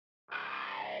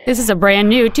This is a brand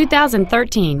new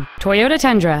 2013 Toyota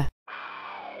Tundra.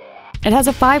 It has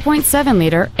a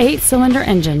 5.7-liter 8-cylinder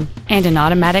engine and an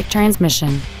automatic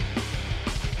transmission.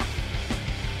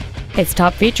 Its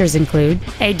top features include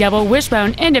a double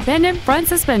wishbone independent front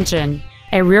suspension,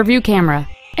 a rear-view camera,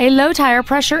 a low tire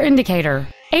pressure indicator,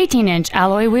 18-inch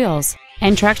alloy wheels,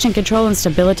 and traction control and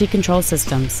stability control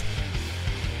systems.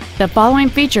 The following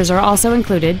features are also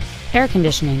included: air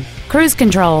conditioning, cruise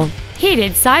control,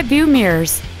 heated side view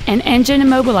mirrors, an engine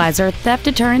immobilizer theft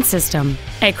deterrent system,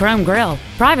 a chrome grille,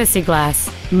 privacy glass,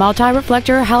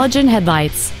 multi-reflector halogen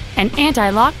headlights, an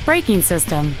anti-lock braking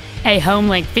system, a home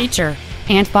link feature,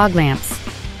 and fog lamps.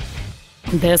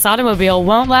 This automobile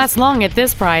won't last long at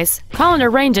this price. Call and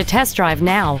arrange a test drive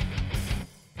now.